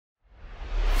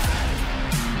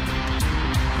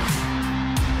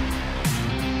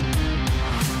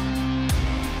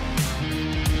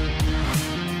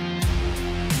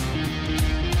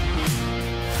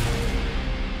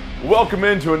Welcome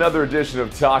into another edition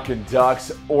of Talkin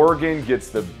Ducks. Oregon gets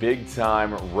the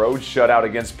big-time road shutout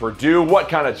against Purdue. What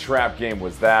kind of trap game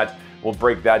was that? We'll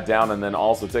break that down and then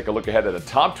also take a look ahead at a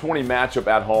top 20 matchup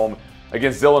at home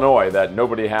against Illinois that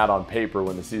nobody had on paper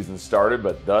when the season started,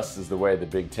 but thus is the way of the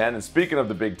Big Ten. And speaking of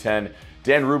the Big Ten,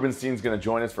 Dan Rubenstein is going to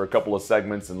join us for a couple of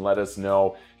segments and let us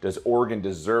know, does Oregon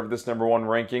deserve this #1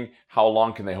 ranking? How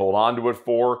long can they hold on to it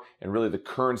for? And really the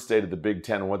current state of the Big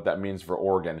Ten and what that means for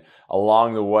Oregon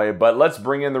along the way. But let's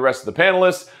bring in the rest of the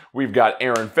panelists. We've got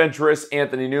Aaron Fentress,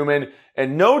 Anthony Newman,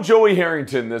 and no Joey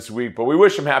Harrington this week, but we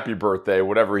wish him happy birthday,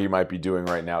 whatever he might be doing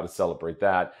right now to celebrate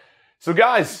that. So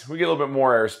guys, we get a little bit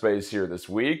more airspace here this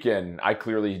week, and I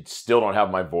clearly still don't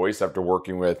have my voice after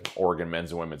working with Oregon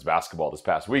men's and women's basketball this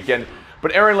past weekend.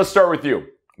 But Aaron, let's start with you.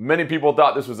 Many people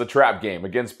thought this was a trap game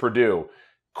against Purdue.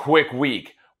 Quick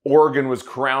week. Oregon was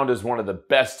crowned as one of the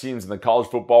best teams in the college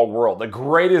football world. The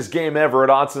greatest game ever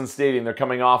at Autzen Stadium they're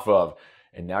coming off of.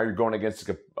 And now you're going against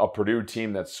a Purdue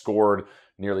team that scored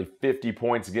nearly 50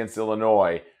 points against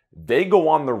Illinois. They go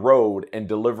on the road and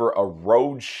deliver a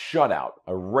road shutout,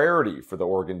 a rarity for the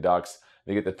Oregon Ducks.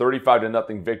 They get the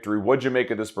 35-0 victory. What'd you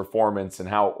make of this performance and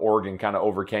how Oregon kind of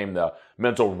overcame the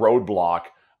mental roadblock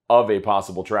of a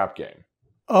possible trap game?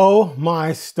 Oh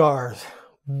my stars.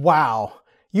 Wow.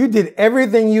 You did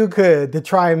everything you could to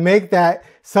try and make that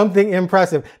something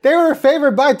impressive. They were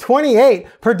favored by 28.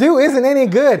 Purdue isn't any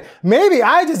good. Maybe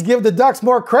I just give the Ducks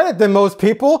more credit than most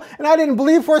people, and I didn't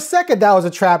believe for a second that was a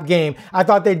trap game. I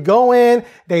thought they'd go in,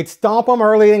 they'd stomp them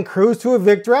early and cruise to a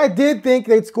victory. I did think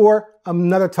they'd score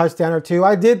another touchdown or two.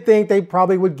 I did think they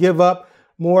probably would give up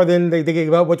more than they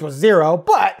gave up, which was 0.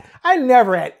 But I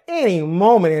never at any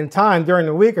moment in time during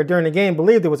the week or during the game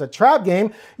believed it was a trap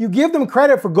game. You give them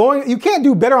credit for going, you can't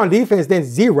do better on defense than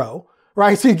 0,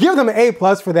 right? So you give them an A+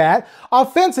 for that.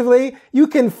 Offensively, you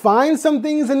can find some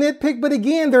things to nitpick, but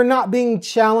again, they're not being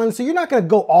challenged. So you're not going to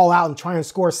go all out and try and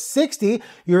score 60.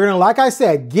 You're going to, like I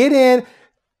said, get in,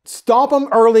 stomp them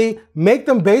early, make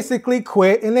them basically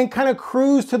quit, and then kind of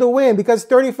cruise to the win because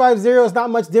 35-0 is not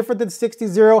much different than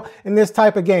 60-0 in this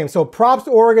type of game. So props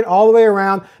to Oregon all the way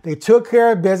around. They took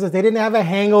care of business. They didn't have a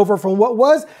hangover from what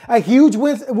was a huge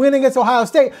win against Ohio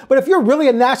State. But if you're really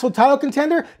a national title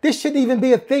contender, this shouldn't even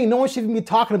be a thing. No one should even be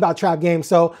talking about trap games.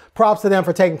 So props to them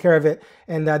for taking care of it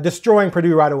and destroying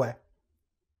Purdue right away.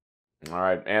 All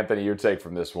right, Anthony, your take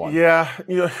from this one. Yeah,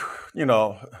 you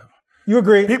know. You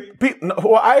agree?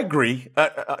 Well, I agree.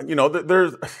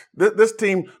 There's this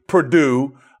team,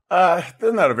 Purdue.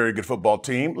 They're not a very good football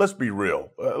team. Let's be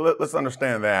real. Let's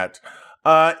understand that.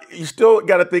 You still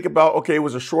got to think about, okay, it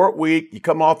was a short week. You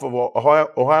come off of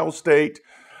Ohio State.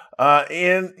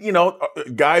 And,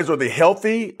 guys, are they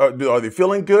healthy? Are they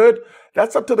feeling good?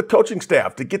 That's up to the coaching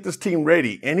staff to get this team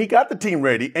ready. And he got the team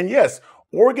ready. And, yes,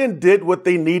 Oregon did what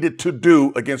they needed to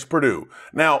do against Purdue.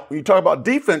 Now, when you talk about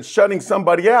defense shutting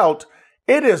somebody out,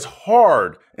 it is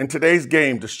hard in today's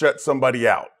game to shut somebody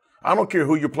out. I don't care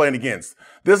who you're playing against.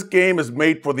 This game is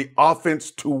made for the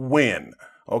offense to win.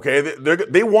 Okay,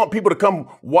 they want people to come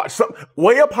watch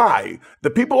way up high. The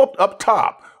people up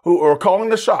top who are calling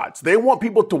the shots, they want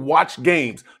people to watch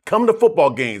games, come to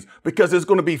football games, because it's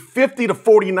going to be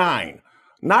 50-49.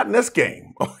 Not in this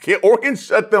game. Okay, Oregon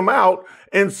shut them out.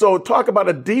 And so talk about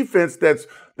a defense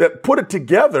that put it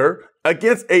together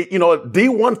against a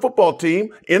D1 football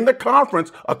team in the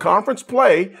conference, a conference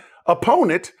play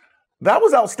opponent. That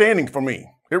was outstanding for me.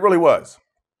 It really was.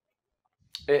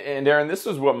 And Aaron, this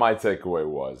is what my takeaway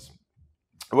was.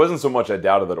 It wasn't so much I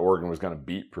doubted that Oregon was going to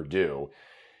beat Purdue.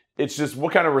 It's just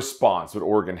what kind of response would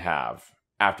Oregon have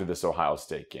after this Ohio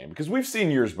State game? Because we've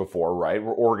seen years before, right,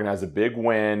 where Oregon has a big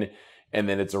win and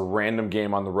then it's a random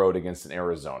game on the road against an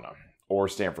Arizona or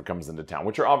Stanford comes into town,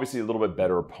 which are obviously a little bit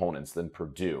better opponents than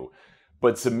Purdue.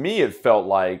 But to me, it felt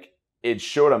like it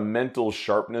showed a mental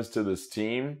sharpness to this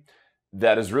team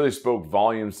that has really spoke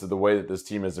volumes to the way that this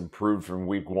team has improved from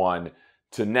week 1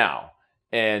 to now.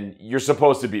 And you're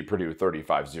supposed to beat Purdue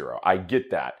 35-0. I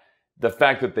get that. The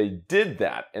fact that they did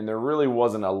that and there really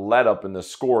wasn't a let up in the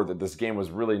score, that this game was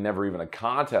really never even a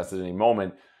contest at any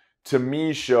moment, to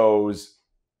me shows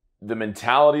the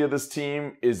mentality of this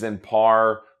team is in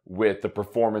par with the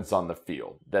performance on the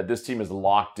field, that this team is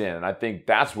locked in. And I think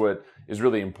that's what is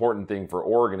really important thing for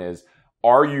Oregon is,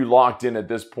 are you locked in at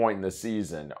this point in the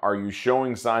season? Are you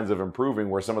showing signs of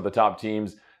improving where some of the top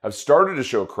teams have started to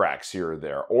show cracks here or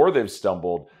there, or they've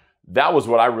stumbled? That was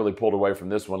what I really pulled away from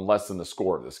this one, less than the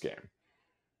score of this game.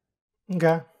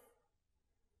 Okay.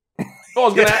 Well, I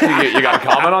was going to ask you, you got a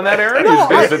comment on that, Aaron? You're just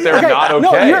going to sit there not okay.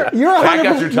 No, you're Back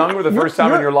out your tongue for the first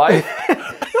time in your life?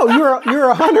 No,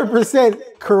 you're 100%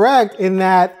 correct in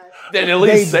that Then at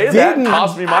least say that.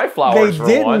 Cost me my flowers for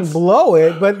once. They didn't blow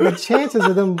it, but the chances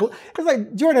of them... It's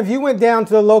like, Jordan, if you went down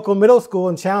to the local middle school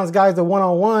and challenged guys to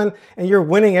one-on-one and you're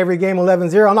winning every game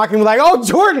 11-0, I'm not going to be like, oh,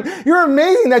 Jordan, you're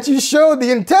amazing that you showed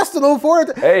the intestinal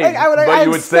force. Hey, but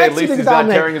you would say at least he's not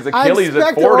carrying his Achilles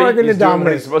at 40. He's doing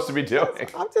what he's supposed to be doing.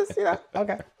 I'm just,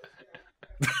 okay.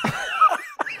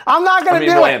 I'm not going to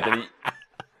do it. Anthony,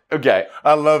 okay.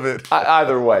 I love it.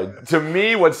 Either way, to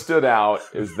me, what stood out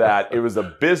is that it was a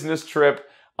business trip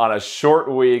on a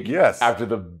short week after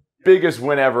the biggest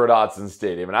win ever at Autzen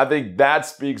Stadium. And I think that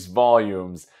speaks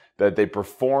volumes that they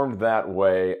performed that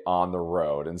way on the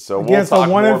road. And so we'll talk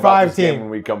more about this game when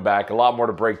we come back. A lot more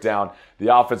to break down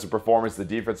the offensive performance, the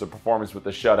defensive performance with the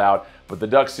shutout. But the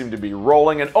Ducks seem to be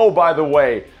rolling. And oh, by the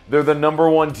way, they're the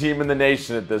 #1 team in the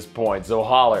nation at this point. So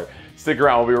holler. Stick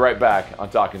around. We'll be right back on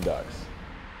Talkin Ducks.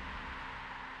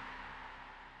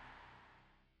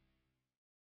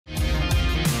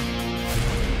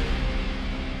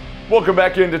 Welcome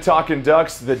back into Talkin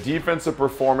Ducks. The defensive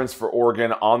performance for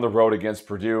Oregon on the road against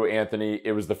Purdue. Anthony,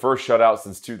 it was the first shutout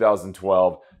since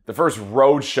 2012. The first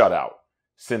road shutout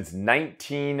since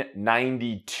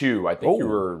 1992. I think you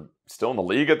were still in the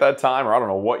league at that time, or I don't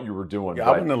know what you were doing. Yeah,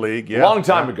 I'm in the league, Long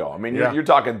time ago. I mean, you're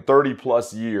talking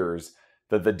 30-plus years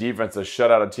that the defense has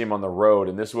shut out a team on the road,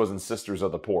 and this wasn't Sisters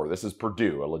of the Poor. This is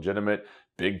Purdue, a legitimate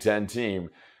Big Ten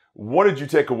team. What did you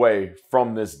take away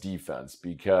from this defense?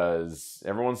 Because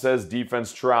everyone says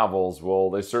defense travels. Well,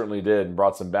 they certainly did and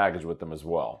brought some baggage with them as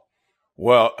well.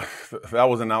 Well, that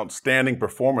was an outstanding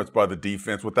performance by the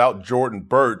defense. Without Jordan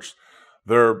Birch,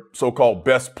 their so-called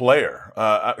best player.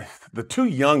 The two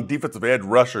young defensive edge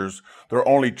rushers, they're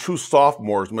only true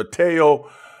sophomores, Mateo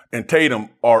and Tatum,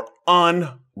 are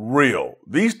unreal.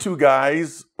 These two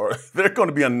guys, they're going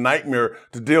to be a nightmare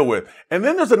to deal with. And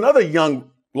then there's another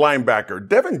young linebacker.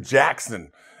 Devin Jackson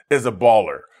is a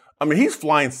baller. I mean, he's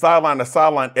flying sideline to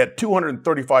sideline at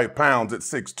 235 pounds at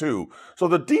 6'2". So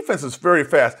the defense is very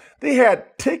fast. They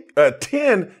had 10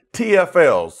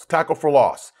 TFLs, tackle for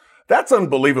loss. That's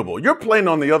unbelievable. You're playing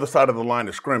on the other side of the line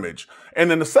of scrimmage.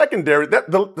 And then the secondary,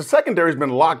 the secondary's been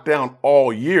locked down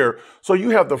all year. So you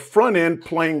have the front end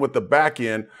playing with the back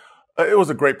end. It was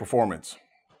a great performance.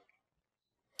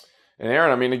 And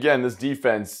Aaron, I mean, again, this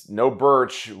defense, no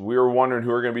Birch. We were wondering who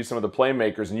are going to be some of the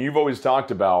playmakers. And you've always talked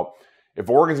about if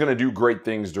Oregon's going to do great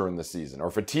things during the season, or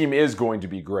if a team is going to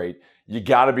be great, you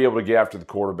got to be able to get after the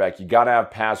quarterback. You got to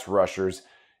have pass rushers.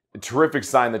 A terrific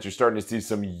sign that you're starting to see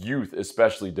some youth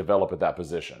especially develop at that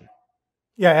position.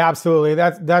 Yeah, absolutely.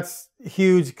 That's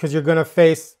huge because you're going to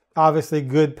face, obviously,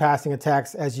 good passing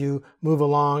attacks as you move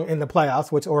along in the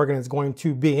playoffs, which Oregon is going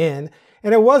to be in.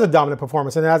 And it was a dominant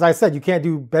performance. And as I said, you can't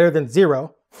do better than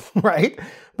 0, right?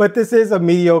 But this is a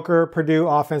mediocre Purdue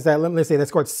offense that, let me say, they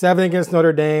scored 7 against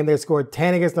Notre Dame. They scored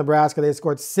 10 against Nebraska. They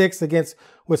scored 6 against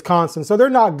Wisconsin. So they're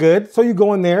not good. So you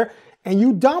go in there and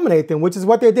you dominate them, which is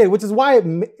what they did, which is why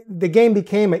the game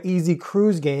became an easy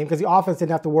cruise game because the offense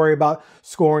didn't have to worry about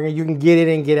scoring and you can get in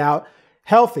and get out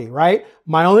healthy, right?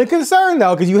 My only concern,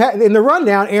 though, because you had in the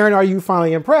rundown, Aaron, are you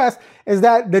finally impressed, is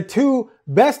that the two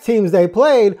best teams they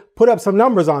played put up some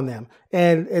numbers on them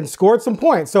and scored some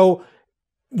points. So,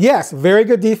 yes, very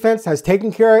good defense, has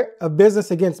taken care of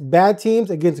business against bad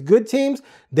teams, against good teams.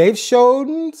 They've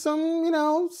shown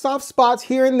some, soft spots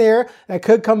here and there that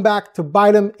could come back to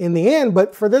bite them in the end.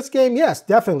 But for this game, yes,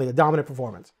 definitely a dominant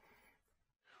performance.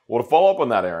 Well, to follow up on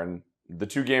that, Aaron, the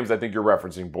two games I think you're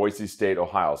referencing, Boise State,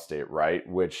 Ohio State, right?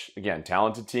 Which, again,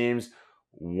 talented teams.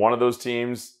 One of those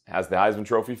teams has the Heisman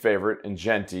Trophy favorite in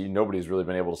Genty. Nobody's really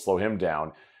been able to slow him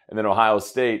down. And then Ohio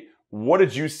State. What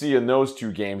did you see in those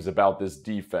two games about this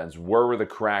defense? Where were the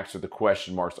cracks or the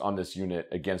question marks on this unit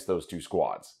against those two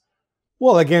squads?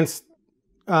 Well, against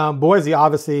Boise,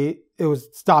 obviously, it was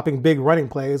stopping big running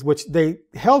plays, which they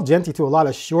held Genty to a lot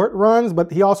of short runs,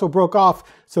 but he also broke off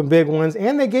some big ones.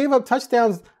 And they gave up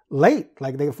touchdowns late,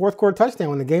 like the fourth quarter touchdown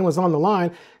when the game was on the line.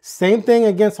 Same thing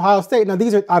against Ohio State. Now,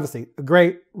 these are obviously a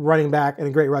great running back and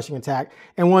a great rushing attack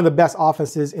and one of the best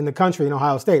offenses in the country in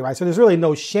Ohio State, right? So there's really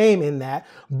no shame in that.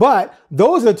 But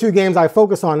those are the two games I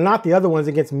focus on, not the other ones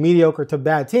against mediocre to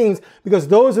bad teams, because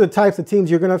those are the types of teams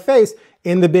you're going to face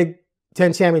in the Big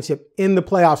Ten championship, in the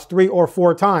playoffs 3 or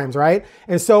 4 times, right?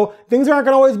 And so things aren't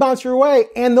going to always bounce your way.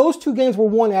 And those two games were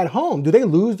won at home. Do they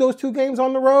lose those two games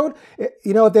on the road? If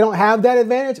they don't have that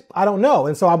advantage, I don't know.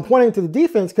 And so I'm pointing to the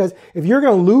defense because if you're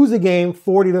going to lose a game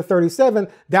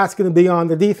 40-37, that's going to be on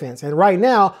the defense. And right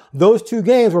now, those two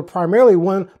games were primarily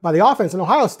won by the offense. And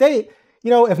Ohio State,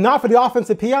 if not for the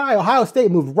offensive PI, Ohio State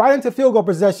moved right into field goal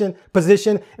position,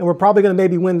 and we're probably going to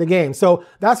maybe win the game. So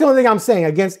that's the only thing I'm saying.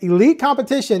 Against elite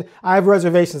competition, I have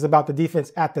reservations about the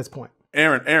defense at this point.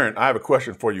 Aaron, I have a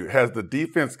question for you. Has the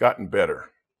defense gotten better?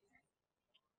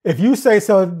 If you say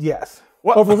so, yes.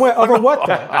 What? Over what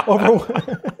though? Over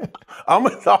what? I'm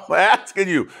asking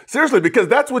you seriously, because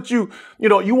that's what you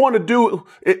want to do.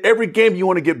 Every game you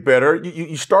want to get better.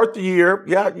 You start the year,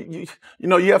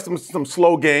 you have some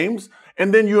slow games,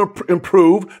 and then you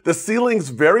improve. The ceiling's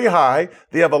very high.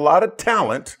 They have a lot of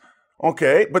talent,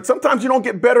 okay, but sometimes you don't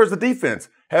get better as a defense.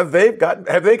 Have they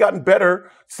gotten better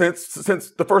since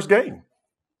the first game?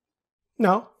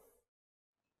 No,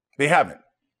 they haven't.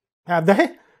 Have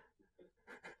they?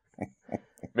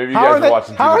 Maybe you guys are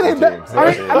watching how are they teams.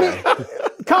 I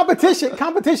mean,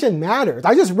 competition matters.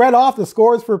 I just read off the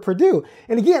scores for Purdue.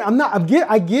 And again,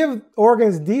 I give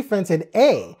Oregon's defense an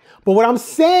A. But what I'm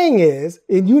saying is,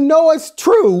 and it's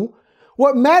true,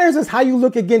 what matters is how you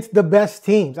look against the best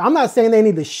teams. I'm not saying they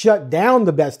need to shut down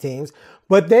the best teams,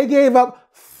 but they gave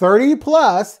up 30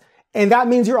 plus, and that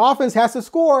means your offense has to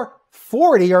score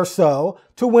 40 or so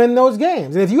to win those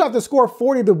games. And if you have to score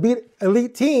 40 to beat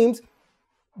elite teams,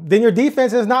 then your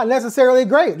defense is not necessarily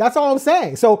great. That's all I'm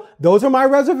saying. So those are my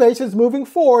reservations moving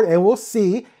forward, and we'll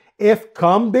see if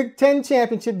come Big Ten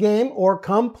championship game or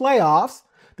come playoffs,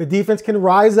 the defense can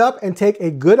rise up and take a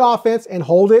good offense and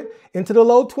hold it into the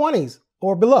low 20s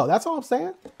or below. That's all I'm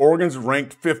saying. Oregon's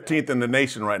ranked 15th in the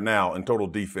nation right now in total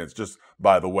defense, just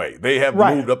by the way. They have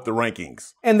moved up the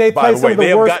rankings. And they played some of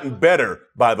the worst. They have gotten better,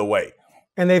 by the way.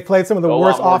 And they've played some of the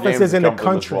worst offenses in the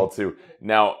country. Well too.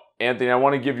 Now, Anthony, I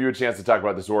want to give you a chance to talk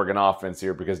about this Oregon offense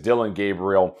here because Dillon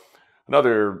Gabriel,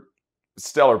 another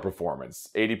stellar performance,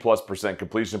 80+%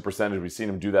 completion percentage. We've seen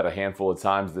him do that a handful of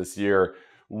times this year.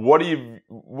 What do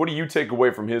you take away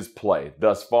from his play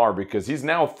thus far? Because he's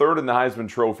now third in the Heisman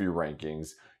Trophy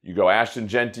rankings. You go Ashton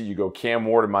Jeanty, you go Cam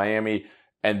Ward in Miami,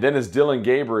 and then as Dillon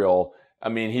Gabriel, I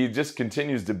mean, he just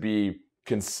continues to be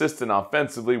consistent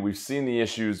offensively. We've seen the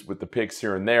issues with the picks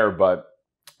here and there, but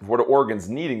what Oregon's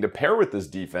needing to pair with this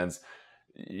defense,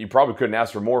 you probably couldn't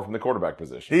ask for more from the quarterback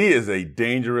position. He is a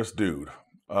dangerous dude.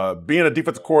 Being a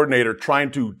defensive coordinator,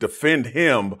 trying to defend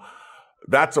him,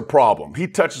 that's a problem. He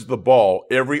touches the ball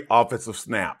every offensive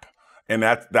snap, and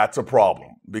that's a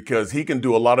problem because he can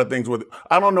do a lot of things with it.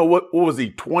 I don't know, what was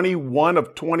he, 21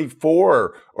 of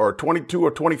 24 or 22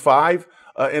 or 25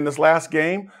 in this last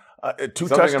game? Two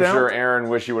touchdowns. I'm sure Aaron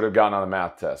wish he would have gotten on a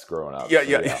math test growing up.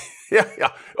 Yeah.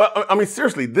 I mean,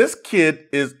 seriously, this kid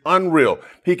is unreal.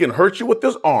 He can hurt you with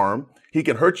his arm. He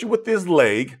can hurt you with his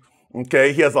leg.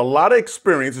 Okay, he has a lot of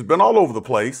experience. He's been all over the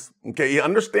place. Okay, he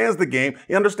understands the game.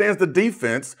 He understands the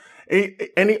defense.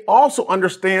 And he also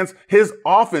understands his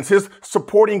offense, his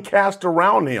supporting cast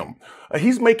around him.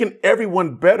 He's making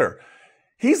everyone better.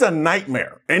 He's a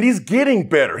nightmare, and he's getting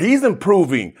better. He's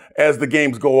improving as the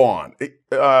games go on.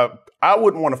 I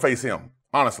wouldn't want to face him,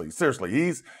 honestly. Seriously,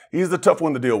 he's the tough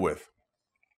one to deal with.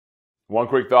 One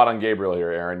quick thought on Gabriel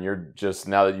here, Aaron. You're just,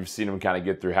 now that you've seen him kind of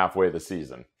get through halfway of the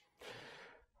season.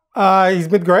 He's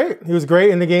been great. He was great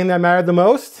in the game that mattered the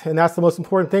most, and that's the most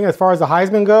important thing. As far as the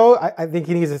Heisman go, I think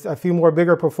he needs a few more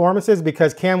bigger performances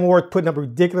because Cam Ward putting up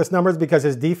ridiculous numbers because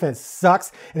his defense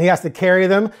sucks and he has to carry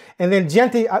them. And then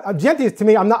Jeanty to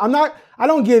me, I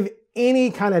don't give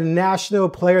any kind of National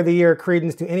Player of the Year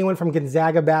credence to anyone from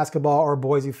Gonzaga basketball or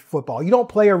Boise football. You don't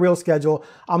play a real schedule.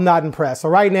 I'm not impressed. So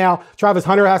right now, Travis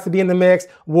Hunter has to be in the mix,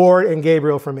 Ward and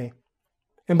Gabriel for me.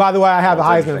 And by the way, I have a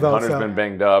Heisman vote. Hunter's been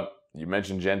banged up. You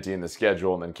mentioned Jeanty in the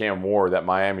schedule, and then Cam Ward, that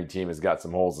Miami team has got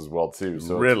some holes as well, too.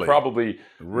 So it's probably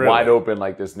wide open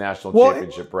like this national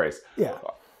championship race. Yeah.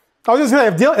 I was just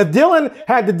saying, if Dillon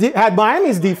had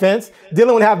Miami's defense,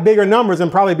 Dillon would have bigger numbers and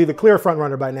probably be the clear front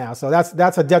runner by now. So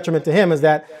that's a detriment to him, is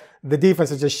that the defense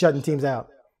is just shutting teams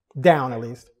down at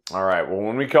least. All right. Well,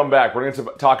 when we come back, we're going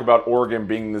to talk about Oregon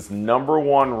being this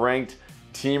 #1 ranked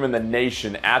team in the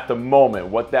nation at the moment.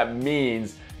 What that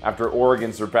means after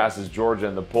Oregon surpasses Georgia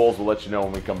in the polls. We'll let you know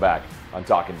when we come back on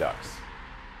Talkin Ducks.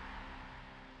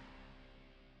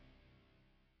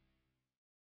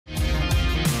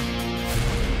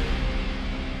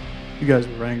 You guys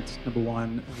were ranked #1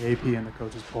 in the AP and the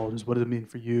coaches poll. Just what does it mean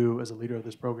for you as a leader of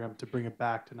this program to bring it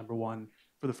back to #1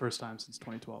 for the first time since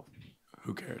 2012?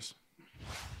 Who cares?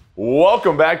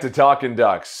 Welcome back to Talkin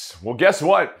Ducks. Well, guess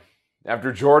what?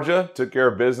 After Georgia took care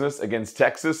of business against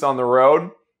Texas on the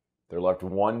road, they're left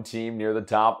one team near the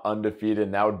top, undefeated,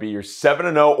 and that would be your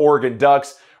 7-0 Oregon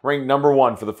Ducks, ranked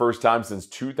 #1 for the first time since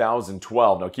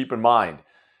 2012. Now, keep in mind,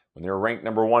 When they were ranked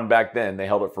number 1 back then, they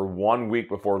held it for 1 week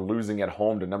before losing at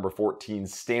home to number 14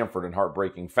 Stanford in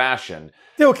heartbreaking fashion.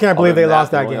 Still can't believe they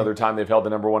lost that game. The only other time they've held the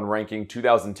number 1 ranking,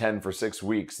 2010 for 6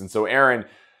 weeks. And so, Aaron,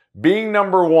 being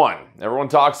number 1, everyone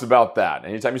talks about that.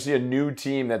 Anytime you see a new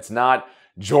team that's not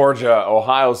Georgia,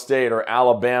 Ohio State, or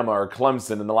Alabama, or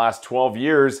Clemson in the last 12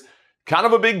 years, kind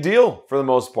of a big deal for the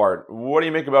most part. What do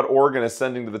you make about Oregon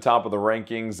ascending to the top of the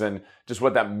rankings and just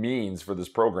what that means for this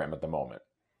program at the moment?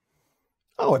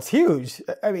 Oh, it's huge.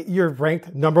 I mean, you're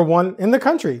ranked number 1 in the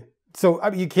country. So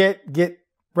I mean, you can't get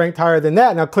ranked higher than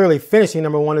that. Now, clearly finishing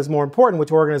number 1 is more important,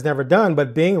 which Oregon has never done,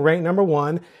 but being ranked number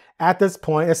 1 at this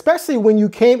point, especially when you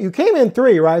came in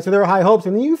 3, right? So there were high hopes,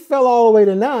 and then you fell all the way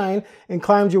to 9 and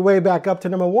climbed your way back up to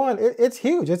number 1. It's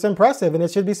huge. It's impressive, and it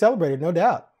should be celebrated, no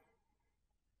doubt.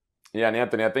 Yeah, and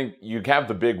Anthony, I think you have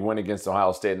the big win against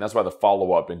Ohio State, and that's why the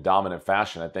follow-up in dominant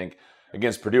fashion, I think,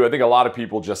 against Purdue. I think a lot of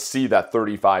people just see that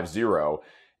 35-0,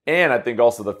 and I think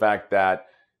also the fact that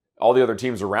all the other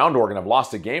teams around Oregon have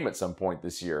lost a game at some point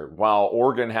this year. While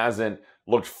Oregon hasn't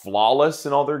looked flawless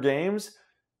in all their games,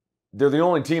 they're the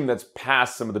only team that's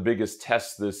passed some of the biggest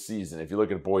tests this season. If you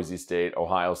look at Boise State,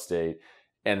 Ohio State,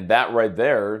 and that right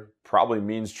there probably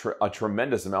means a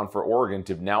tremendous amount for Oregon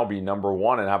to now be number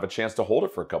 1 and have a chance to hold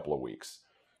it for a couple of weeks.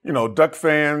 You know, Duck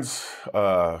fans,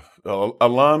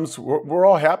 alums, we're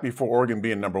all happy for Oregon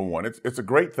being number 1. It's a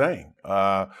great thing.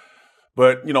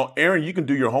 But, you know, Aaron, you can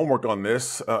do your homework on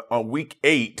this. On week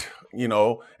 8, you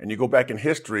know, and you go back in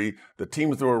history, the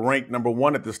teams that were ranked number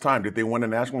 1 at this time, did they win a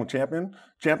national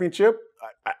championship?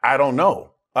 I don't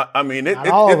know. I mean,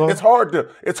 it's hard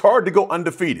to go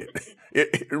undefeated.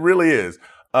 It really is.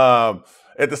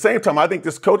 At the same time, I think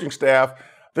this coaching staff,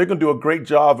 they're going to do a great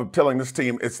job of telling this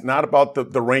team it's not about the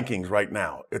rankings right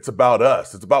now. It's about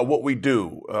us. It's about what we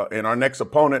do. And our next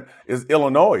opponent is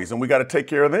Illinois, and we got to take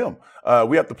care of them.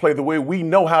 We have to play the way we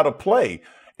know how to play.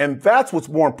 And that's what's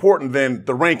more important than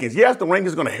the rankings. Yes, the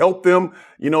rankings are going to help them,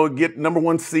 you know, get number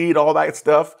 1 seed, all that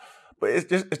stuff. But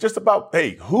it's just about,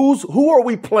 hey, who are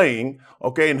we playing,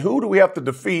 okay, and who do we have to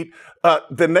defeat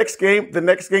the next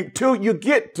game till you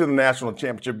get to the national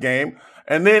championship game.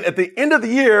 And then at the end of the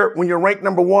year, when you're ranked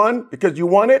number 1 because you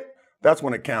won it, that's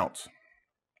when it counts.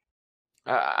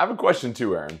 I have a question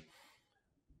too, Aaron.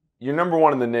 You're number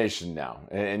 1 in the nation now,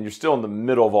 and you're still in the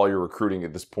middle of all your recruiting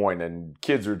at this point, and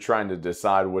kids are trying to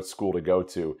decide what school to go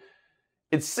to.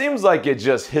 It seems like it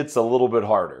just hits a little bit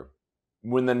harder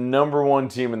when the number 1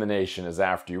 team in the nation is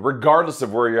after you, regardless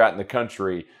of where you're at in the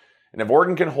country. And if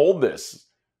Oregon can hold this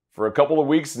for a couple of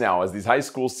weeks now, as these high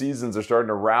school seasons are starting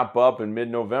to wrap up in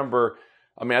mid-November,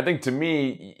 I mean, I think to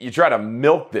me, you try to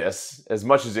milk this as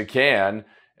much as you can.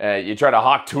 You try to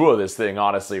hawk Tua this thing,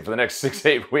 honestly, for the next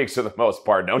 6-8 weeks for the most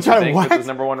part. Don't you think, with this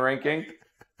number 1 ranking?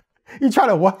 You try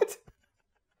to what?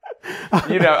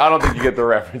 You know, I don't think you get the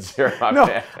reference here. No,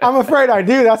 man. I'm afraid I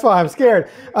do. That's why I'm scared.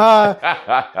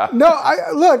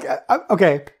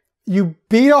 Okay. You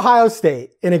beat Ohio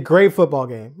State in a great football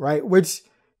game, right? Which,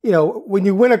 you know, when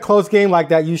you win a close game like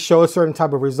that, you show a certain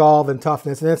type of resolve and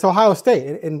toughness. And it's Ohio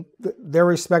State, and their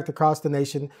respect across the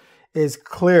nation is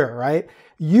clear, right?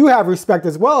 You have respect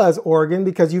as well as Oregon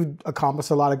because you've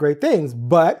accomplished a lot of great things,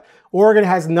 but Oregon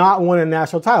has not won a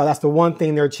national title. That's the one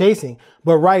thing they're chasing.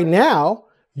 But right now,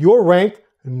 you're ranked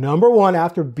number 1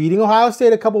 after beating Ohio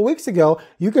State a couple weeks ago.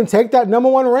 You can take that number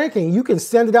 1 ranking. You can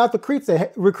send it out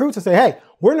to recruits and say, hey,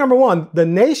 we're number 1. The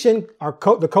nation,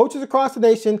 the coaches across the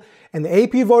nation and the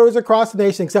AP voters across the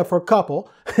nation, except for a couple,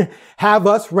 have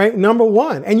us ranked number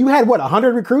 1. And you had,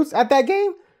 100 recruits at that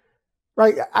game?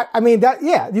 Right? I mean,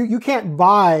 you can't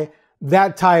buy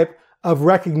that type of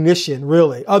recognition,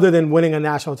 really, other than winning a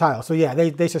national title. So yeah,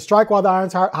 they should strike while the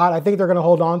iron's hot. I think they're going to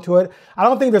hold on to it. I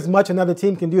don't think there's much another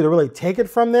team can do to really take it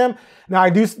from them. Now,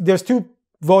 there's 2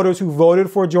 voters who voted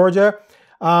for Georgia.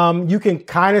 You can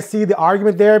kind of see the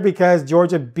argument there because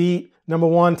Georgia beat number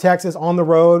 1 Texas on the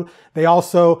road. They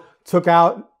also took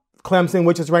out Clemson,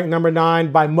 which is ranked number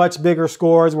 9, by much bigger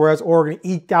scores, whereas Oregon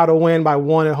eked out a win by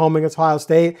 1 at home against Ohio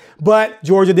State. But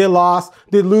Georgia did lose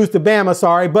to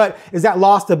Bama, But is that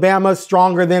loss to Bama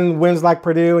stronger than wins like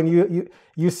Purdue and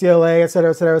UCLA, et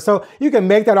cetera, et cetera? So you can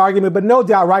make that argument, but no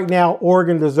doubt right now,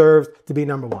 Oregon deserves to be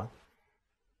number 1.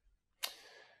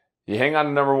 You hang on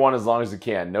to number 1 as long as you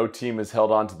can. No team has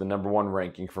held on to the number 1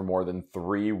 ranking for more than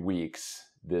 3 weeks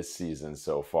this season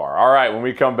so far. All right, when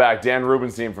we come back, Dan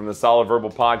Rubenstein from the Solid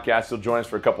Verbal Podcast, he'll join us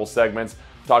for a couple segments,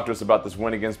 talk to us about this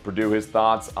win against Purdue, his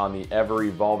thoughts on the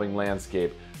ever-evolving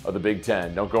landscape of the Big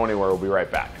Ten. Don't go anywhere. We'll be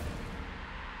right back.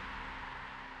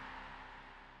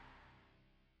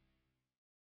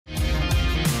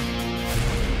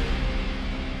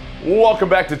 Welcome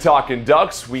back to Talkin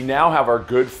Ducks. We now have our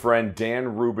good friend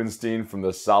Dan Rubenstein from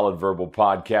the Solid Verbal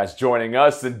Podcast joining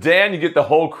us. And Dan, you get the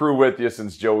whole crew with you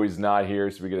since Joey's not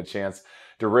here, so we get a chance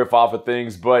to riff off of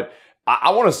things. But I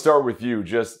want to start with you.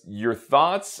 Just your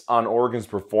thoughts on Oregon's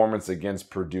performance against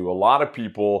Purdue. A lot of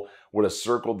people would have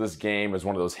circled this game as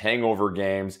one of those hangover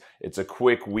games. It's a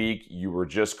quick week. You were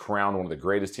just crowned one of the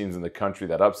greatest teams in the country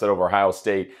that upset over Ohio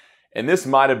State. And this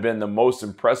might have been the most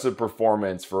impressive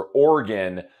performance for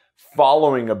Oregon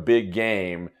following a big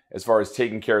game as far as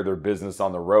taking care of their business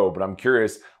on the road. But I'm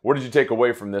curious, what did you take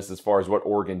away from this as far as what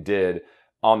Oregon did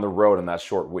on the road in that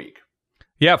short week?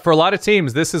 Yeah, for a lot of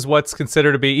teams, this is what's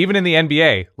considered to be, even in the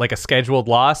NBA, like a scheduled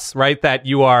loss, right? That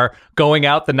you are going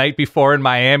out the night before in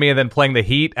Miami and then playing the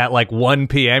Heat at like 1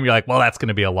 p.m. You're like, well, that's going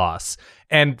to be a loss.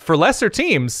 And for lesser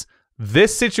teams,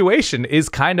 this situation is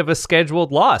kind of a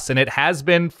scheduled loss. And it has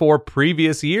been for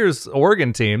previous years'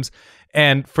 Oregon teams.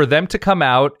 And for them to come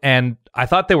out, and I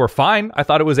thought they were fine. I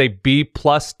thought it was a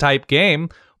B-plus type game.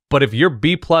 But if your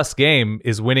B-plus game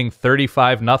is winning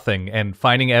 35-0 and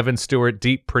finding Evan Stewart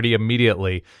deep pretty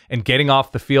immediately and getting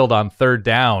off the field on third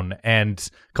down and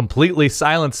completely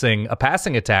silencing a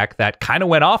passing attack that kind of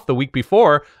went off the week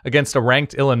before against a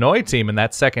ranked Illinois team in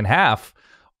that second half,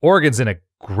 Oregon's in a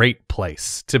great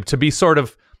place to be sort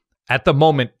of, at the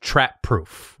moment,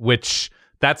 trap-proof, which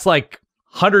that's like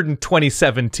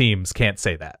 127 teams can't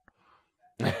say that.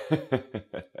 Wow.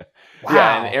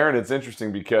 Yeah, and Aaron, it's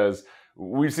interesting because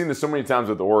we've seen this so many times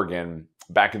with Oregon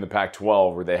back in the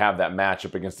Pac-12 where they have that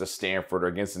matchup against a Stanford or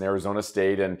against an Arizona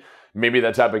State, and maybe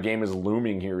that type of game is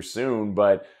looming here soon.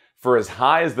 But for as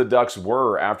high as the Ducks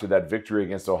were after that victory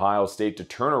against Ohio State to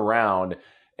turn around,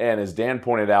 and as Dan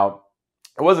pointed out,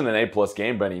 it wasn't an A-plus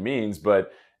game by any means,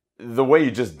 but the way you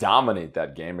just dominate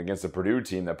that game against a Purdue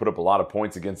team that put up a lot of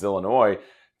points against Illinois,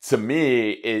 to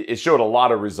me, it showed a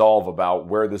lot of resolve about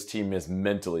where this team is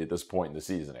mentally at this point in the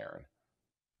season, Aaron.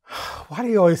 Why do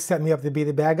you always set me up to be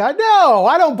the bad guy? No,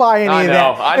 I don't buy any of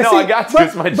that. I know, I got to.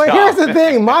 It's my job. But here's the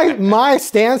thing. My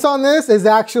stance on this is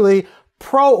actually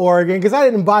pro-Oregon, because I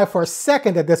didn't buy for a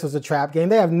second that this was a trap game.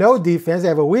 They have no defense. They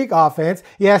have a weak offense.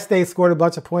 Yes, they scored a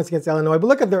bunch of points against Illinois, but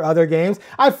look at their other games.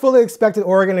 I fully expected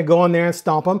Oregon to go in there and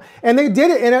stomp them, and they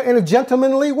did it in a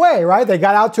gentlemanly way, right? They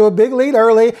got out to a big lead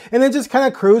early and then just kind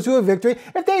of cruised to a victory.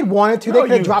 If they'd wanted to, they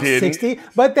could have dropped 60,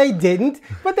 but they didn't.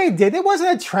 But they did. It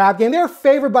wasn't a trap game. They were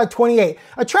favored by 28.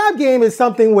 A trap game is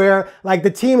something where, like, the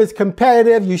team is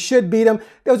competitive. You should beat them.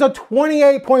 There was a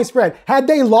 28-point spread. Had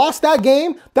they lost that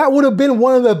game, that would have been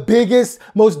one of the biggest,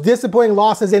 most disappointing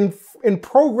losses in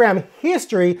program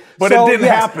history. But so, it didn't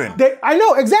happen. I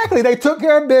know, exactly. They took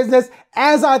care of business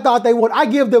as I thought they would. I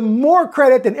give them more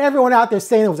credit than everyone out there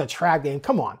saying it was a trap game.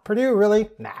 Come on, Purdue, really?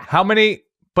 Nah. How many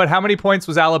points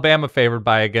was Alabama favored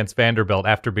by against Vanderbilt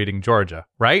after beating Georgia,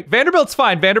 right? Vanderbilt's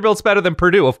fine. Vanderbilt's better than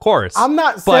Purdue, of course. I'm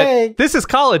not saying... this is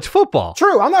college football.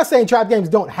 True. I'm not saying trap games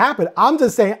don't happen. I'm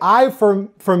just saying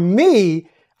for me,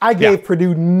 I gave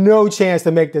Purdue no chance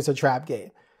to make this a trap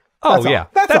game.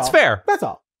 That's fair. That's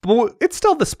all. But it's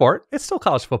still the sport. It's still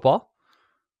college football.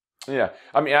 Yeah.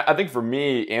 I mean, I think for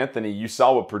me, Anthony, you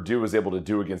saw what Purdue was able to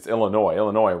do against Illinois.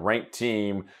 Illinois, a ranked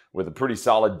team with a pretty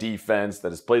solid defense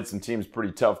that has played some teams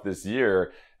pretty tough this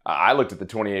year. I looked at the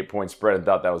 28-point spread and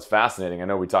thought that was fascinating. I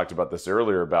know we talked about this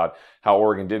earlier about how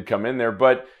Oregon did come in there.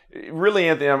 But really,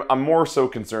 Anthony, I'm more so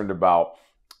concerned about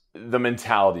the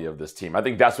mentality of this team. I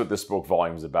think that's what this spoke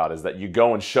volumes about, is that you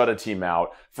go and shut a team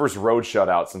out. First road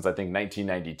shutout since, I think,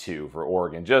 1992 for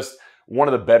Oregon. Just one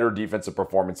of the better defensive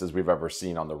performances we've ever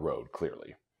seen on the road,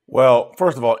 clearly. Well,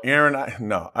 first of all, Aaron,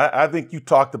 I think you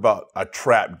talked about a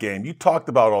trap game. You talked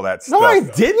about all that stuff. No, I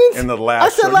didn't. In the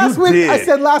last show. I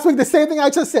said last week the same thing I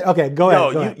just said. Okay, go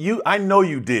ahead. No, I know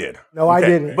you did. No, okay. I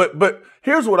didn't. But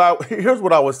here's what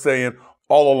I was saying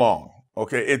all along.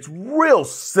 Okay, it's real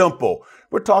simple.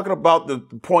 We're talking about the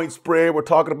point spread. We're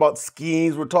talking about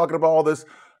schemes. We're talking about all this,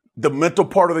 the mental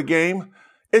part of the game.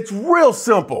 It's real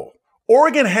simple.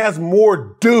 Oregon has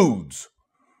more dudes.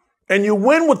 And you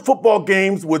win with football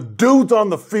games with dudes on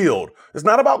the field. It's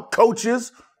not about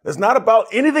coaches. It's not about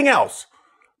anything else.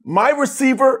 My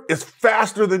receiver is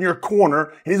faster than your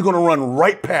corner, and he's going to run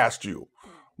right past you.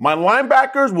 My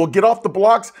linebackers will get off the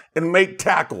blocks and make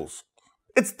tackles.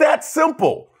 It's that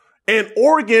simple. And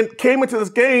Oregon came into this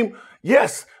game,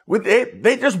 yes,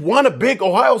 they just won a big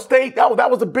Ohio State.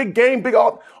 That was a big game.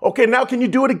 Okay, now can you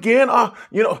do it again?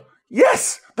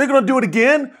 Yes, they're going to do it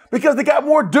again because they got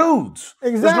more dudes.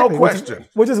 Exactly. There's no question.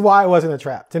 Which is why it wasn't a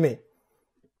trap to me.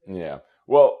 Yeah.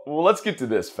 Well, let's get to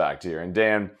this fact here. And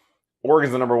Dan,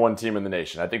 Oregon's the #1 team in the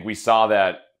nation. I think we saw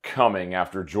that coming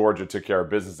after Georgia took care of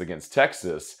business against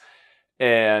Texas.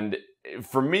 And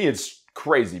for me, it's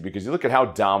crazy because you look at how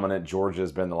dominant Georgia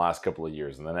has been the last couple of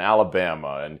years, and then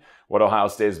Alabama, and what Ohio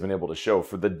State has been able to show.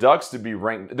 For the Ducks to be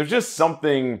ranked, there's just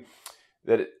something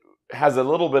that has a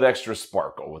little bit extra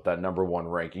sparkle with that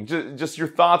 #1 ranking. Just your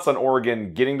thoughts on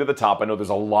Oregon getting to the top. I know there's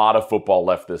a lot of football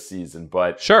left this season,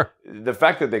 but sure, the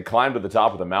fact that they climbed to the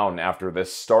top of the mountain after the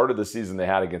start of the season they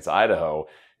had against Idaho,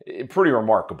 pretty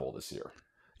remarkable this year.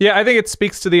 Yeah, I think it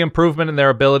speaks to the improvement in their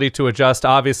ability to adjust,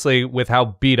 obviously, with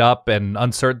how beat up and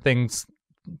uncertain things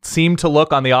seem to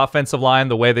look on the offensive line,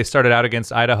 the way they started out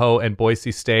against Idaho and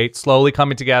Boise State, slowly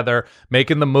coming together,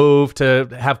 making the move to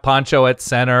have Poncho at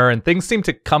center, and things seem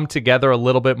to come together a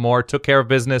little bit more. Took care of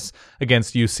business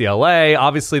against UCLA.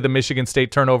 Obviously, the Michigan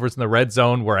State turnovers in the red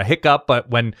zone were a hiccup, but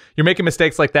when you're making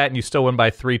mistakes like that and you still win by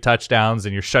 3 touchdowns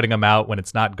and you're shutting them out when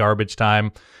it's not garbage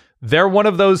time, they're one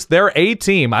of those, they're a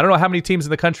team. I don't know how many teams in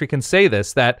the country can say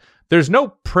this, that there's no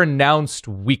pronounced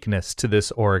weakness to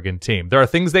this Oregon team. There are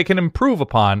things they can improve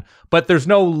upon, but there's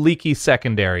no leaky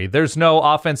secondary. There's no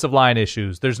offensive line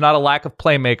issues. There's not a lack of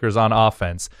playmakers on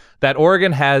offense. That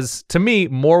Oregon has, to me,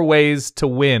 more ways to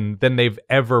win than they've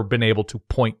ever been able to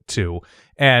point to.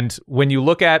 And when you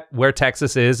look at where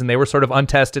Texas is, and they were sort of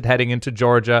untested heading into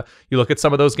Georgia, you look at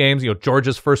some of those games,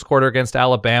 Georgia's first quarter against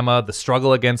Alabama, the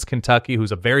struggle against Kentucky,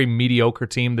 who's a very mediocre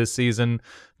team this season,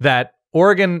 that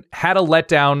Oregon had a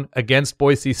letdown against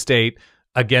Boise State,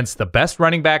 against the best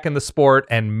running back in the sport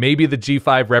and maybe the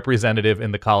G5 representative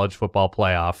in the college football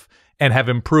playoff, and have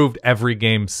improved every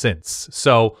game since.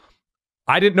 So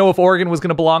I didn't know if Oregon was going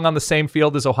to belong on the same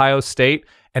field as Ohio State,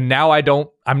 and now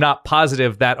I'm not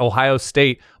positive that Ohio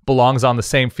State belongs on the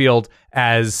same field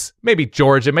as maybe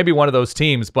Georgia, maybe one of those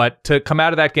teams, but to come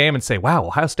out of that game and say, wow,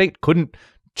 Ohio State couldn't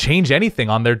change anything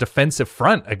on their defensive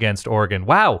front against Oregon.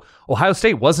 Wow, Ohio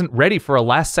State wasn't ready for a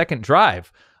last-second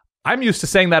drive. I'm used to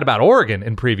saying that about Oregon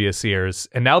in previous years,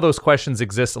 and now those questions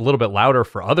exist a little bit louder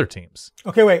for other teams.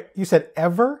 Okay, wait, you said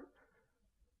ever?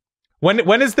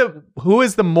 Who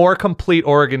is the more complete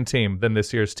Oregon team than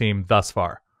this year's team thus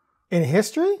far? In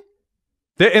history?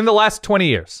 In the last 20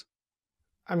 years.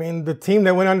 I mean, the team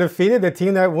that went undefeated, the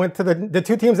team that went to the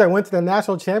 2 teams that went to the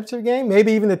national championship game,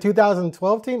 maybe even the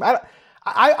 2012 team.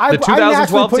 I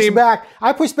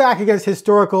push back against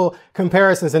historical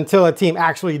comparisons until a team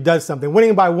actually does something.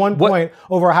 Winning by 1 point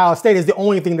over Ohio State is the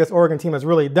only thing this Oregon team has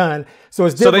really done. So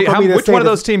it's difficult for me to say. Which one of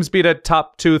those teams beat a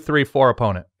top 2, 3, 4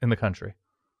 opponent in the country?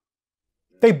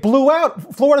 They blew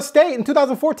out Florida State in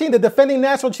 2014, the defending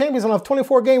national champions on a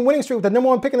 24-game winning streak with the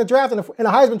 #1 pick in the draft and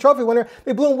a Heisman Trophy winner.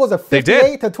 They blew them, what was it,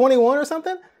 58-21 or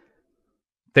something?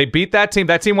 They beat that team.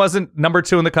 That team wasn't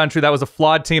 #2 in the country. That was a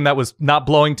flawed team that was not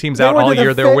blowing teams out all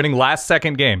year. They were winning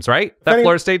last-second games, right? That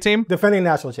Florida State team? Defending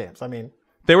national champs, I mean.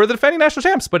 They were the defending national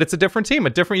champs, but it's a different team. A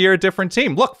different year, a different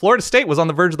team. Look, Florida State was on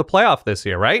the verge of the playoff this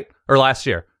year, right? Or last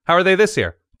year. How are they this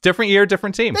year? Different year,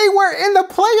 different team. They were in the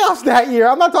playoffs that year.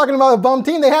 I'm not talking about a bum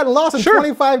team. They hadn't lost in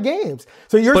 25 games.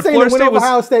 So you're saying the win over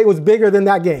Ohio State was bigger than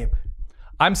that game?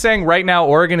 I'm saying right now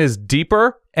Oregon is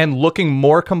deeper and looking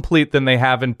more complete than they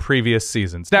have in previous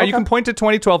seasons. Now, you can point to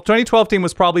 2012. 2012 team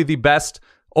was probably the best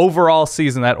overall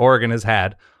season that Oregon has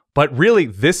had. But really,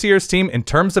 this year's team, in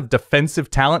terms of defensive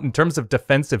talent, in terms of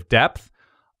defensive depth,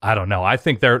 I don't know. I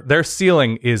think their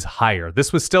ceiling is higher.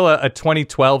 This was still a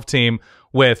 2012 team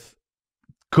with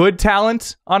good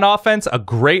talent on offense, a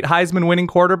great Heisman winning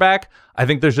quarterback. I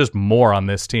think there's just more on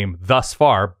this team thus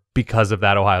far because of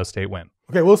that Ohio State win.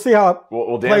 Okay, we'll see how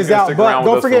it plays out. Stick around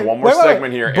with us for one more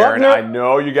segment here, Aaron. I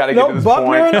know you got to get to this Buckner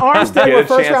point. and Armstead were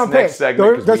first-round picks. And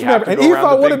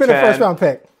Efa would have been a first-round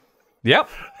pick. Yep.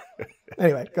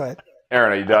 Anyway, go ahead.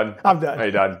 Aaron, are you done? I'm done. Are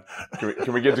you done?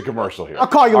 Can we get to commercial here? I'll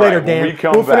call you later, Dan. When we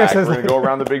come back, we're going to go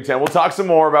around the Big Ten. We'll talk some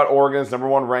more about Oregon's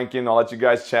 #1 ranking. I'll let you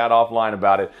guys chat offline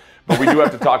about it. But we do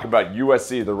have to talk about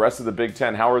USC, the rest of the Big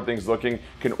Ten. How are things looking?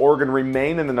 Can Oregon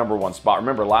remain in the #1 spot?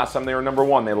 Remember, last time they were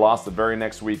 #1, they lost the very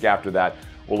next week after that.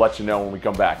 We'll let you know when we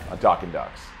come back on Talkin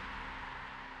Ducks.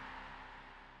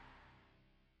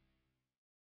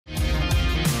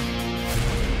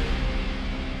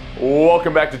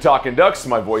 Welcome back to Talkin Ducks.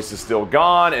 My voice is still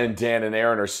gone, and Dan and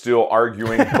Aaron are still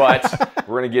arguing, but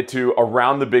we're going to get to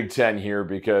around the Big Ten here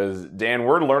because, Dan,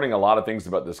 we're learning a lot of things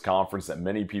about this conference that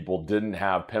many people didn't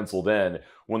have penciled in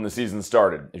when the season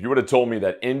started. If you would have told me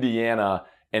that Indiana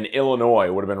and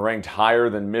Illinois would have been ranked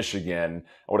higher than Michigan,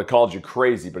 I would have called you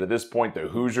crazy, but at this point, the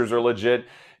Hoosiers are legit.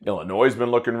 Illinois has been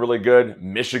looking really good.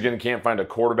 Michigan can't find a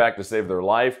quarterback to save their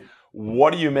life.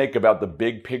 What do you make about the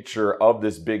big picture of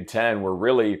this Big Ten where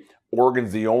really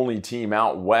Oregon's the only team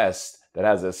out west that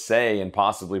has a say in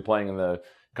possibly playing in the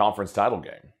conference title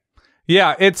game?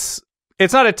 Yeah, it's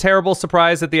It's not a terrible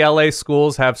surprise that the LA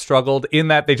schools have struggled in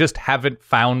that they just haven't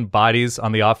found bodies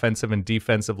on the offensive and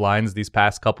defensive lines these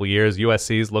past couple years.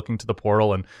 USC is looking to the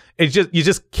portal, and you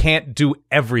just can't do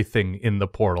everything in the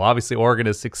portal. Obviously, Oregon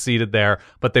has succeeded there,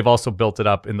 but they've also built it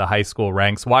up in the high school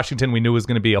ranks. Washington, we knew was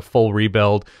going to be a full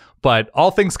rebuild, but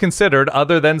all things considered,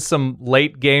 other than some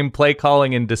late game play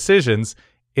calling and decisions,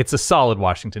 it's a solid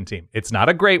Washington team. It's not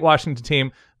a great Washington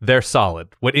team. They're solid.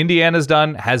 What Indiana's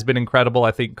done has been incredible.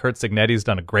 I think Curt Cignetti's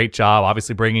done a great job.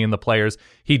 Obviously, bringing in the players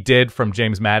he did from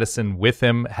James Madison with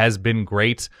him has been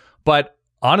great. But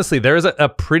honestly, there's a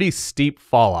pretty steep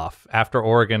fall off after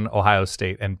Oregon, Ohio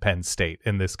State, and Penn State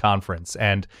in this conference.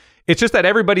 And it's just that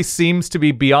everybody seems to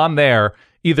be beyond there,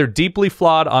 either deeply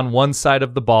flawed on one side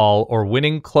of the ball or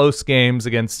winning close games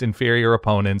against inferior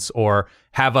opponents or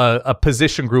have a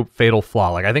position group fatal flaw.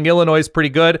 Like, I think Illinois is pretty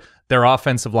good. Their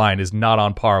offensive line is not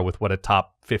on par with what a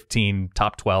top 15,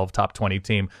 top 12, top 20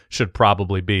 team should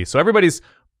probably be. So everybody's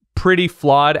pretty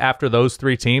flawed after those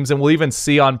three teams. And we'll even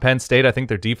see on Penn State, I think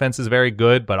their defense is very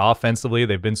good, but offensively,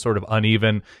 they've been sort of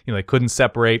uneven. You know, they couldn't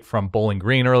separate from Bowling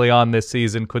Green early on this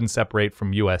season, couldn't separate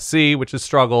from USC, which has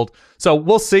struggled. So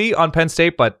we'll see on Penn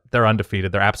State, but they're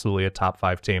undefeated. They're absolutely a top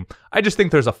 5 team. I just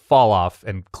think there's a fall off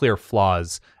and clear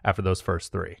flaws after those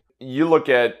first three. You look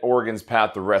at Oregon's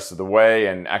path the rest of the way,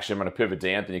 and actually I'm going to pivot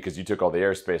to Anthony because you took all the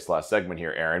airspace last segment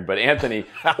here, Aaron. But Anthony,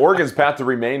 Oregon's path to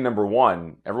remain number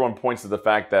 1, everyone points to the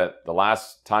fact that the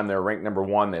last time they were ranked number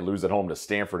 1, they lose at home to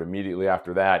Stanford immediately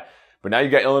after that. But now you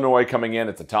got Illinois coming in.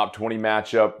 It's a top 20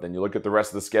 matchup. Then you look at the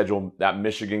rest of the schedule. That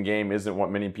Michigan game isn't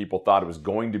what many people thought it was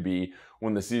going to be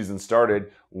when the season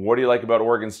started. What do you like about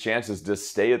Oregon's chances to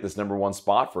stay at this number 1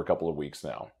 spot for a couple of weeks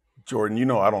now? Jordan, you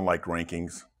know I don't like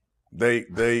rankings. They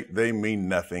mean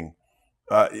nothing.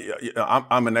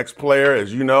 I'm an ex-player,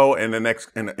 as you know, and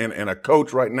and a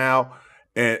coach right now,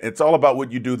 and it's all about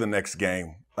what you do the next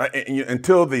game.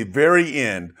 Until the very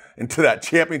end, into that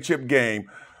championship game,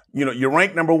 you know, you're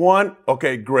ranked number 1.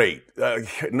 Okay, great.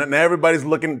 Now everybody's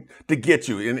looking to get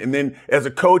you, and then as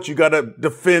a coach, you got to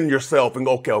defend yourself and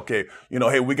go, okay. You know,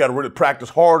 hey, we got to really practice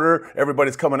harder.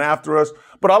 Everybody's coming after us.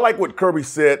 But I like what Kirby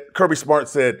Smart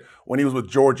said when he was with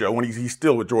Georgia, when he's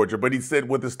still with Georgia, but he said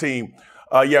with his team,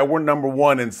 yeah, we're number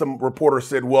 1. And some reporter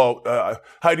said, well,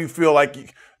 how do you feel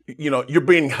like, you know, you're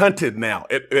being hunted now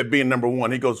at being number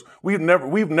 1? He goes, we've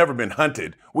never been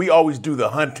hunted. We always do the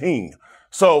hunting.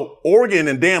 So Oregon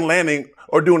and Dan Lanning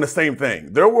are doing the same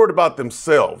thing. They're worried about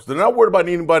themselves. They're not worried about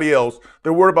anybody else.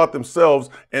 They're worried about themselves,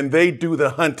 and they do the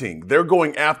hunting. They're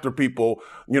going after people.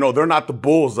 You know, they're not the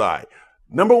bullseye.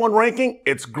 Number 1 ranking,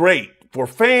 it's great for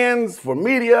fans, for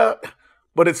media,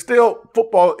 but it's still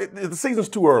football. The season's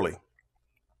too early.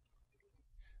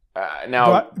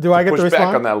 Now, do I get push to respond?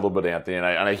 back on that a little bit, Anthony, and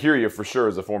I hear you for sure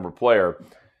as a former player.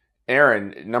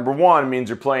 Aaron, number 1 means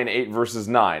you're playing 8 versus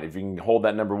 9. If you can hold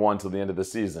that number 1 till the end of the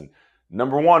season.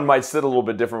 Number 1 might sit a little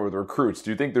bit different with recruits.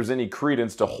 Do you think there's any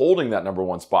credence to holding that number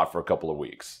 1 spot for a couple of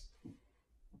weeks?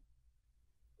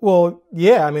 Well,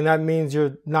 yeah. I mean, that means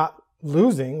you're not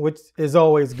losing, which is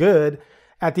always good.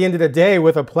 At the end of the day,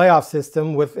 with a playoff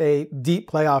system, with a deep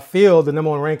playoff field, the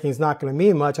number 1 ranking is not going to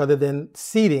mean much other than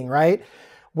seeding, right?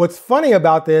 What's funny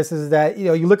about this is that, you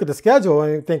know, you look at the schedule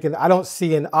and you're thinking, I don't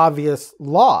see an obvious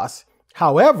loss.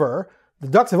 However, the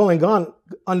Ducks have only gone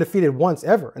undefeated once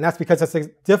ever, and that's because that's a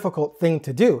difficult thing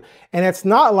to do. And it's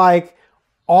not like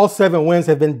all 7 wins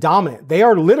have been dominant. They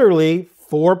are literally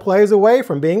 4 plays away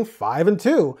from being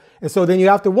 5-2. And so then you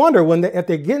have to wonder if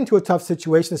they get into a tough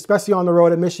situation, especially on the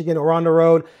road at Michigan or on the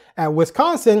road at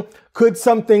Wisconsin, could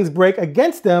some things break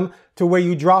against them to where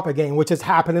you drop a game, which has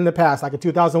happened in the past. Like in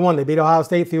 2001, they beat Ohio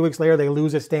State. A few weeks later, they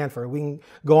lose at Stanford. We can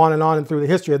go on and through the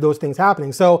history of those things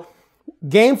happening. So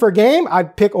game for game,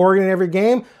 I'd pick Oregon in every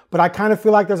game, but I kind of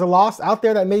feel like there's a loss out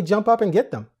there that may jump up and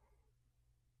get them.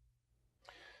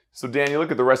 So, Dan, you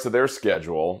look at the rest of their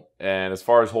schedule, and as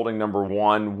far as holding number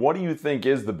 1, what do you think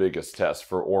is the biggest test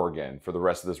for Oregon for the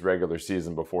rest of this regular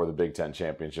season before the Big Ten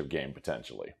championship game,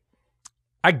 potentially?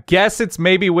 I guess it's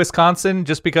maybe Wisconsin,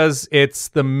 just because it's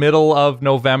the middle of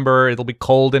November. It'll be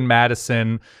cold in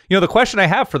Madison. You know, the question I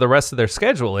have for the rest of their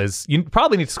schedule is you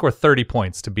probably need to score 30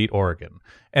 points to beat Oregon.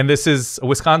 And this is a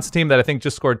Wisconsin team that I think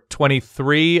just scored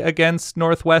 23 against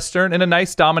Northwestern in a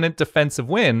nice dominant defensive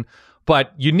win.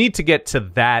 But you need to get to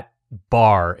that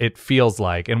bar, it feels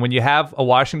like. And when you have a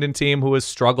Washington team who has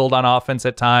struggled on offense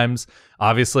at times,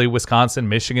 obviously Wisconsin,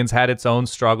 Michigan's had its own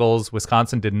struggles.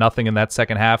 Wisconsin did nothing in that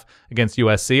second half against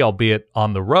USC, albeit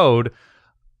on the road.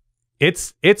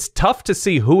 It's tough to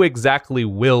see who exactly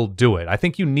will do it. I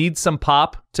think you need some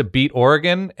pop to beat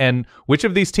Oregon, and which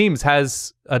of these teams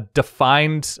has a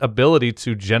defined ability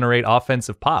to generate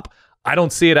offensive pop? I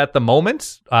don't see it at the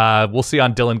moment. We'll see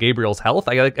on Dylan Gabriel's health.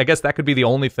 I guess that could be the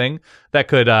only thing that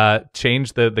could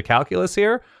change the calculus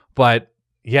here. But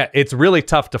yeah, it's really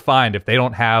tough to find if they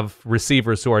don't have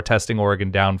receivers who are testing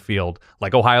Oregon downfield,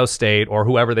 like Ohio State or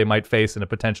whoever they might face in a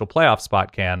potential playoff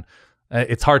spot can.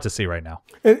 It's hard to see right now.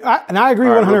 And I agree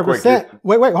 100%.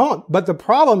 Wait, hold on. But the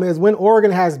problem is when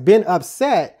Oregon has been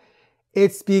upset,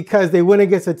 it's because they went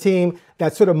against a team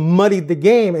that sort of muddied the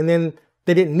game and then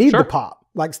they didn't need the pop.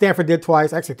 Like Stanford did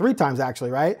twice, actually 3 times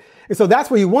actually, right? And so that's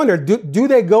where you wonder, do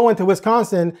they go into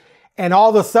Wisconsin and all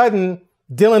of a sudden,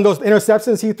 Dylan, those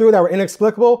interceptions he threw that were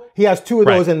inexplicable, he has 2 of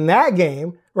those in that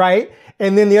game, right?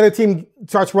 And then the other team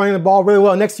starts running the ball really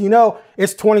well. Next thing you know,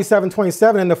 it's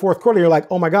 27-27 in the fourth quarter. You're like,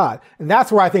 oh my God. And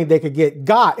that's where I think they could get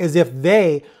got, is if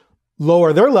they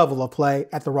lower their level of play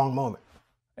at the wrong moment.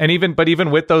 And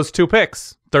even with those 2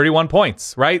 picks, 31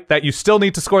 points, right? That you still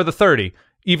need to score the 30.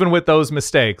 Even with those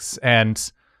mistakes. And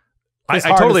I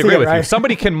totally agree with you.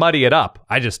 Somebody can muddy it up.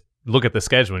 I just look at the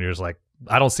schedule and you're just like,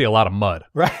 I don't see a lot of mud.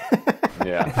 Right.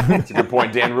 Yeah, that's a good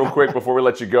point. Dan, real quick before we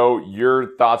let you go,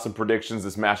 your thoughts and predictions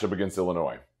this matchup against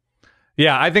Illinois.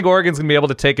 Yeah, I think Oregon's going to be able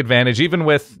to take advantage, even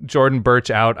with Jordan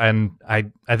Birch out. And I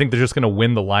think they're just going to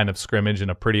win the line of scrimmage in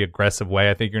a pretty aggressive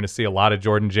way. I think you're going to see a lot of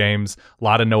Jordan James, a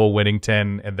lot of Noah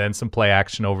Whittington, and then some play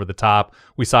action over the top.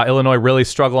 We saw Illinois really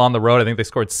struggle on the road. I think they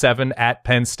scored 7 at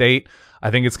Penn State. I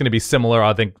think it's going to be similar.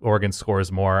 I think Oregon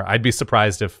scores more. I'd be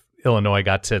surprised if Illinois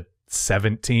got to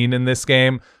 17 in this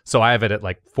game. So I have it at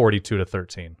like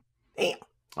 42-13. Damn.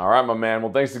 All right, my man.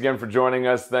 Well, thanks again for joining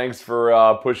us. Thanks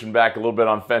for pushing back a little bit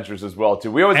on Fenchers as well,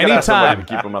 too. We always got to have somebody to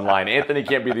keep them in line. Anthony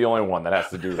can't be the only one that has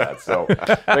to do that. So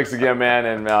thanks again, man,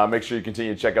 and make sure you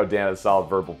continue to check out Dan at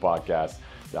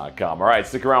solidverbalpodcast.com. All right,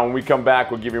 stick around. When we come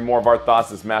back, we'll give you more of our thoughts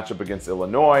this matchup against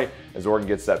Illinois as Oregon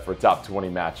gets set for a top 20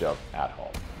 matchup at home.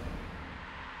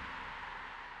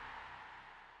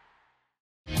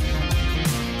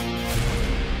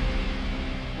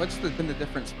 What's been the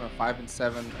difference from a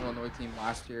 5-7 Illinois team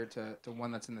last year to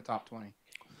one that's in the top 20?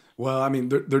 Well, I mean,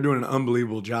 they're doing an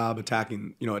unbelievable job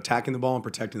attacking the ball and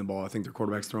protecting the ball. I think their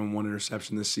quarterback's thrown 1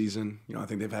 interception this season. I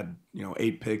think they've had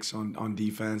 8 picks on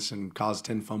defense and caused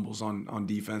 10 fumbles on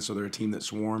defense. So they're a team that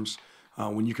swarms.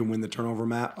 When you can win the turnover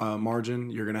margin,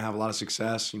 you're going to have a lot of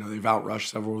success. They've outrushed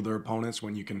several of their opponents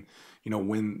when you can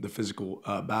win the physical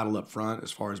battle up front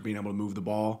as far as being able to move the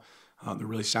ball. They're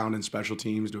really sound in special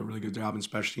teams, do a really good job in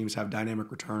special teams, have dynamic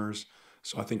returners.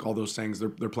 So I think all those things, they're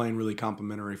playing really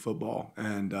complementary football,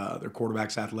 and their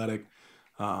quarterback's athletic.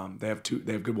 They have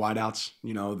good wideouts,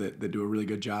 that do a really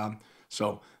good job.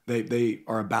 So they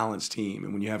are a balanced team,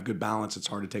 and when you have good balance, it's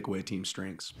hard to take away a team's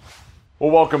strengths.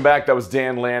 Well, welcome back. That was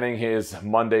Dan Lanning, his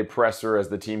Monday presser as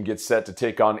the team gets set to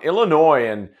take on Illinois.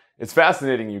 And it's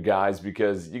fascinating, you guys,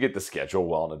 because you get the schedule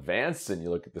well in advance and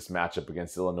you look at this matchup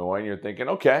against Illinois and you're thinking,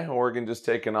 okay, Oregon just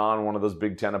taking on one of those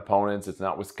Big Ten opponents. It's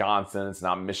not Wisconsin. It's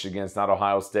not Michigan. It's not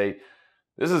Ohio State.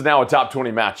 This is now a top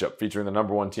 20 matchup featuring the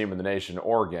 #1 team in the nation,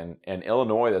 Oregon, and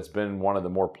Illinois. That's been one of the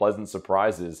more pleasant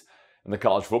surprises in the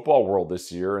college football world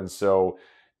this year. And so,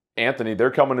 Anthony,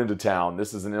 they're coming into town.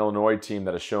 This is an Illinois team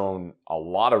that has shown a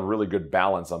lot of really good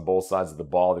balance on both sides of the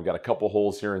ball. They've got a couple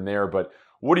holes here and there, but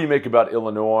what do you make about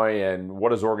Illinois, and what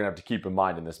does Oregon have to keep in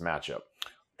mind in this matchup?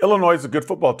 Illinois is a good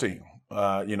football team.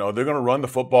 They're going to run the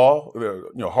football. They're,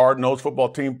 hard-nosed football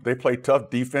team. They play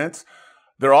tough defense.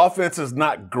 Their offense is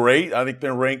not great. I think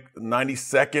they're ranked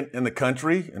 92nd in the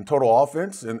country in total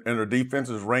offense, and their defense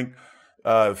is ranked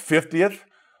 50th.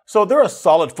 So they're a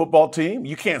solid football team.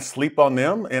 You can't sleep on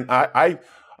them. And I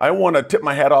want to tip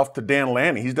my hat off to Dan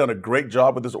Lanning. He's done a great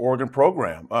job with this Oregon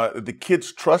program. The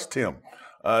kids trust him.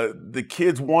 The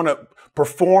kids want to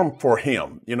perform for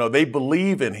him. They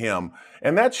believe in him.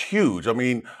 And that's huge. I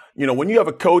mean, when you have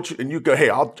a coach and you go, hey,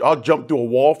 I'll jump through a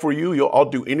wall for you. I'll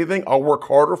do anything. I'll work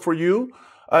harder for you.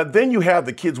 Then you have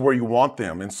the kids where you want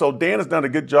them. And so Dan has done a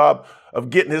good job of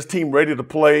getting his team ready to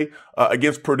play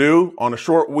against Purdue on a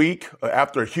short week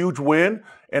after a huge win.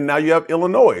 And now you have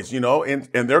Illinois,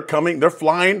 and they're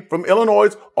flying from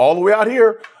Illinois all the way out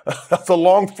here. That's a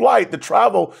long flight, the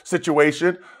travel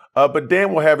situation. But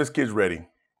Dan will have his kids ready.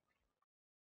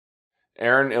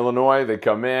 Aaron, Illinois, they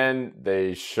come in.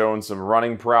 They've shown some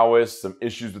running prowess, some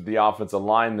issues with the offensive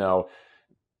line, though.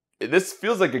 This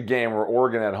feels like a game where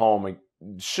Oregon at home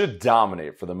should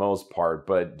dominate for the most part,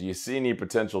 but do you see any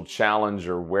potential challenge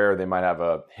or where they might have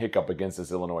a hiccup against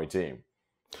this Illinois team?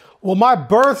 Well, my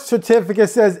birth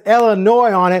certificate says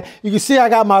Illinois on it. You can see I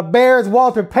got my Bears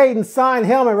Walter Payton signed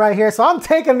helmet right here, so I'm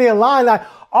taking the Illini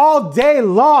all day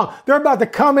long. They're about to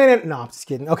come in and, no, I'm just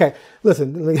kidding. Okay,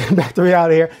 listen, back to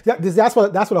reality here. That's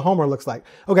what a homer looks like.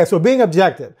 Okay, so being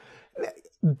objective,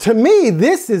 To me,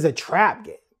 this is a trap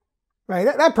game, right?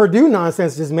 That Purdue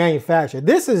nonsense is manufactured.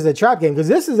 This is a trap game because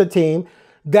this is a team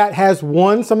that has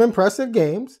won some impressive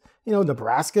games. You know,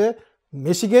 Nebraska,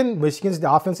 Michigan's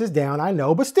offense is down, I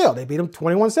know, but still, they beat them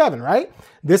 21-7, right?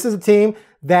 This is a team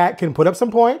that can put up some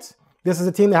points. This is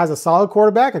a team that has a solid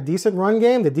quarterback, a decent run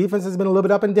game. The defense has been a little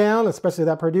bit up and down, especially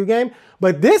that Purdue game.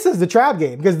 But this is the trap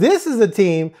game because this is a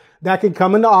team that can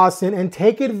come into Austin and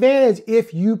take advantage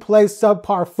if you play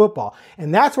subpar football.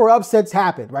 And that's where upsets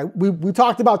happen, right? We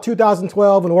talked about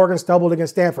 2012 when Oregon stumbled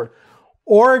against Stanford.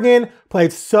 Oregon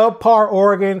played subpar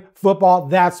Oregon football.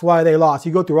 That's why they lost.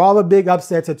 You go through all the big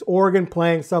upsets. It's Oregon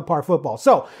playing subpar football.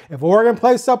 So if Oregon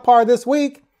plays subpar this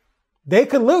week, they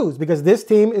could lose because this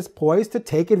team is poised to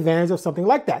take advantage of something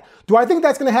like that. Do I think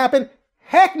that's going to happen?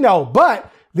 Heck no.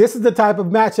 But this is the type of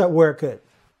matchup where it could.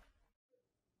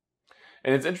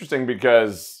 And it's interesting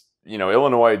because, you know,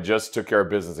 Illinois just took care of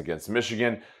business against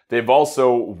Michigan. They've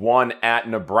also won at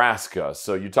Nebraska.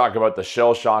 So you talk about the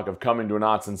shell shock of coming to an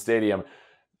Autzen Stadium.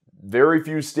 Very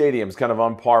few stadiums kind of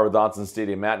on par with Autzen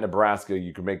Stadium. At Nebraska,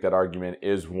 you can make that argument,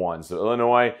 is one. So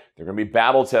Illinois, they're going to be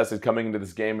battle tested coming into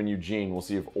this game in Eugene. We'll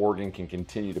see if Oregon can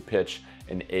continue to pitch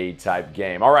an A-type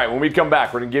game. All right, when we come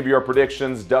back, we're going to give you our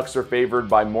predictions. Ducks are favored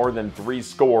by more than 3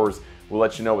 scores. We'll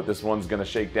let you know what this one's going to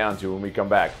shake down to when we come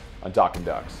back on Talkin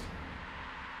Ducks.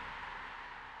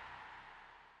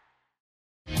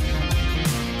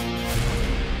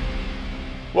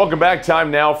 Welcome back.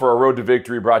 Time now for our Road to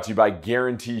Victory brought to you by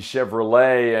Guarantee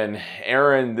Chevrolet. And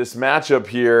Aaron, this matchup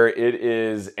here, it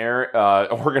is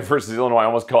Oregon versus Illinois. I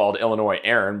almost called Illinois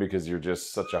Aaron because you're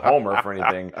just such a homer for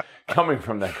anything coming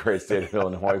from that great state of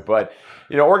Illinois. But,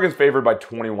 you know, Oregon's favored by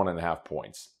 21.5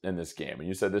 points in this game. And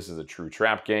you said this is a true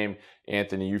trap game.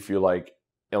 Anthony, you feel like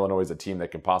Illinois is a team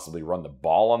that can possibly run the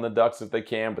ball on the Ducks if they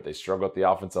can, but they struggle at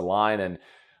the offensive line. And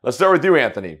let's start with you,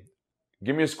 Anthony.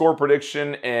 Give me a score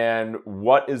prediction, and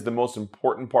what is the most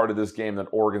important part of this game that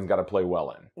Oregon's got to play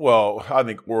well in? Well, I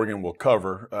think Oregon will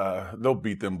cover. They'll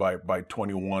beat them by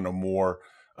 21 or more.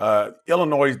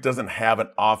 Illinois doesn't have an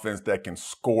offense that can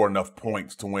score enough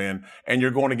points to win, and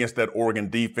you're going against that Oregon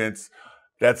defense.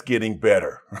 That's getting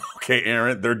better. Okay,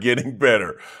 Aaron, they're getting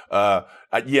better.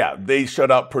 Yeah, they shut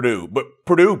out Purdue, but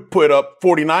Purdue put up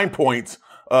 49 points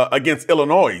against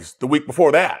Illinois the week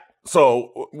before that.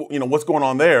 So, you know, what's going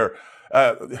on there?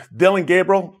 Dylan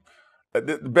Gabriel,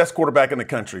 the best quarterback in the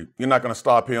country. You're not going to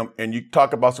stop him. And you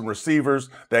talk about some receivers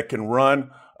that can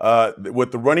run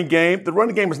with the running game. The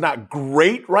running game is not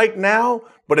great right now,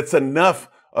 but it's enough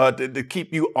to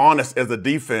keep you honest as a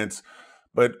defense.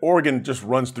 But Oregon just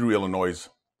runs through Illinois.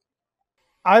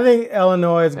 I think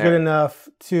Illinois is good enough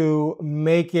to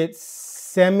make it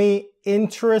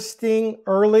semi-interesting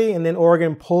early, and then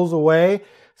Oregon pulls away.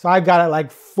 So I've got it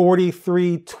like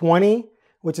 43-20.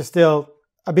 Which is still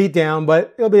a beatdown,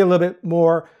 but it'll be a little bit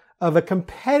more of a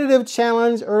competitive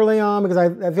challenge early on because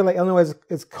I feel like Illinois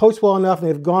is coached well enough and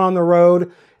they've gone on the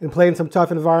road and played in some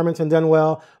tough environments and done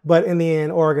well. But in the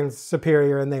end, Oregon's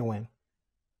superior and they win.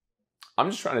 I'm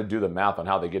just trying to do the math on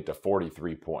how they get to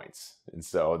 43 points. And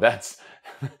so that's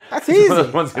easy. One of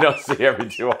those ones you don't see every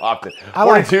too often.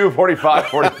 42, 45,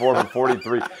 44,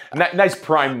 43. Nice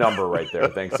prime number right there.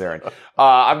 Thanks, Aaron.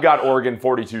 I've got Oregon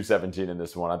 42-17 in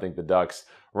this one. I think the Ducks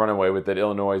run away with it.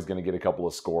 Illinois is going to get a couple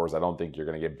of scores. I don't think you're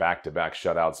going to get back-to-back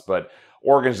shutouts, but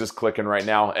Oregon's just clicking right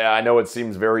now. I know it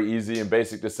seems very easy and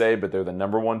basic to say, but they're the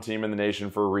 #1 team in the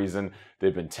nation for a reason.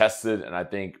 They've been tested, and I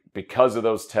think because of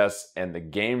those tests and the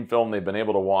game film they've been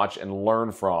able to watch and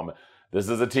learn from, this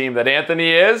is a team that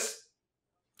Anthony is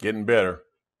getting better.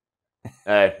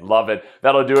 Hey, love it.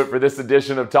 That'll do it for this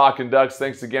edition of Talkin Ducks.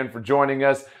 Thanks again for joining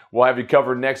us. We'll have you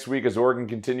covered next week as Oregon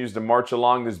continues to march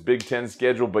along this Big Ten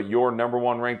schedule, but your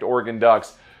 #1 ranked Oregon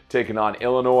Ducks taking on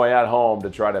Illinois at home to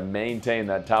try to maintain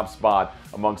that top spot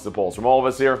amongst the polls. From all of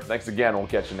us here, thanks again. We'll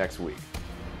catch you next week.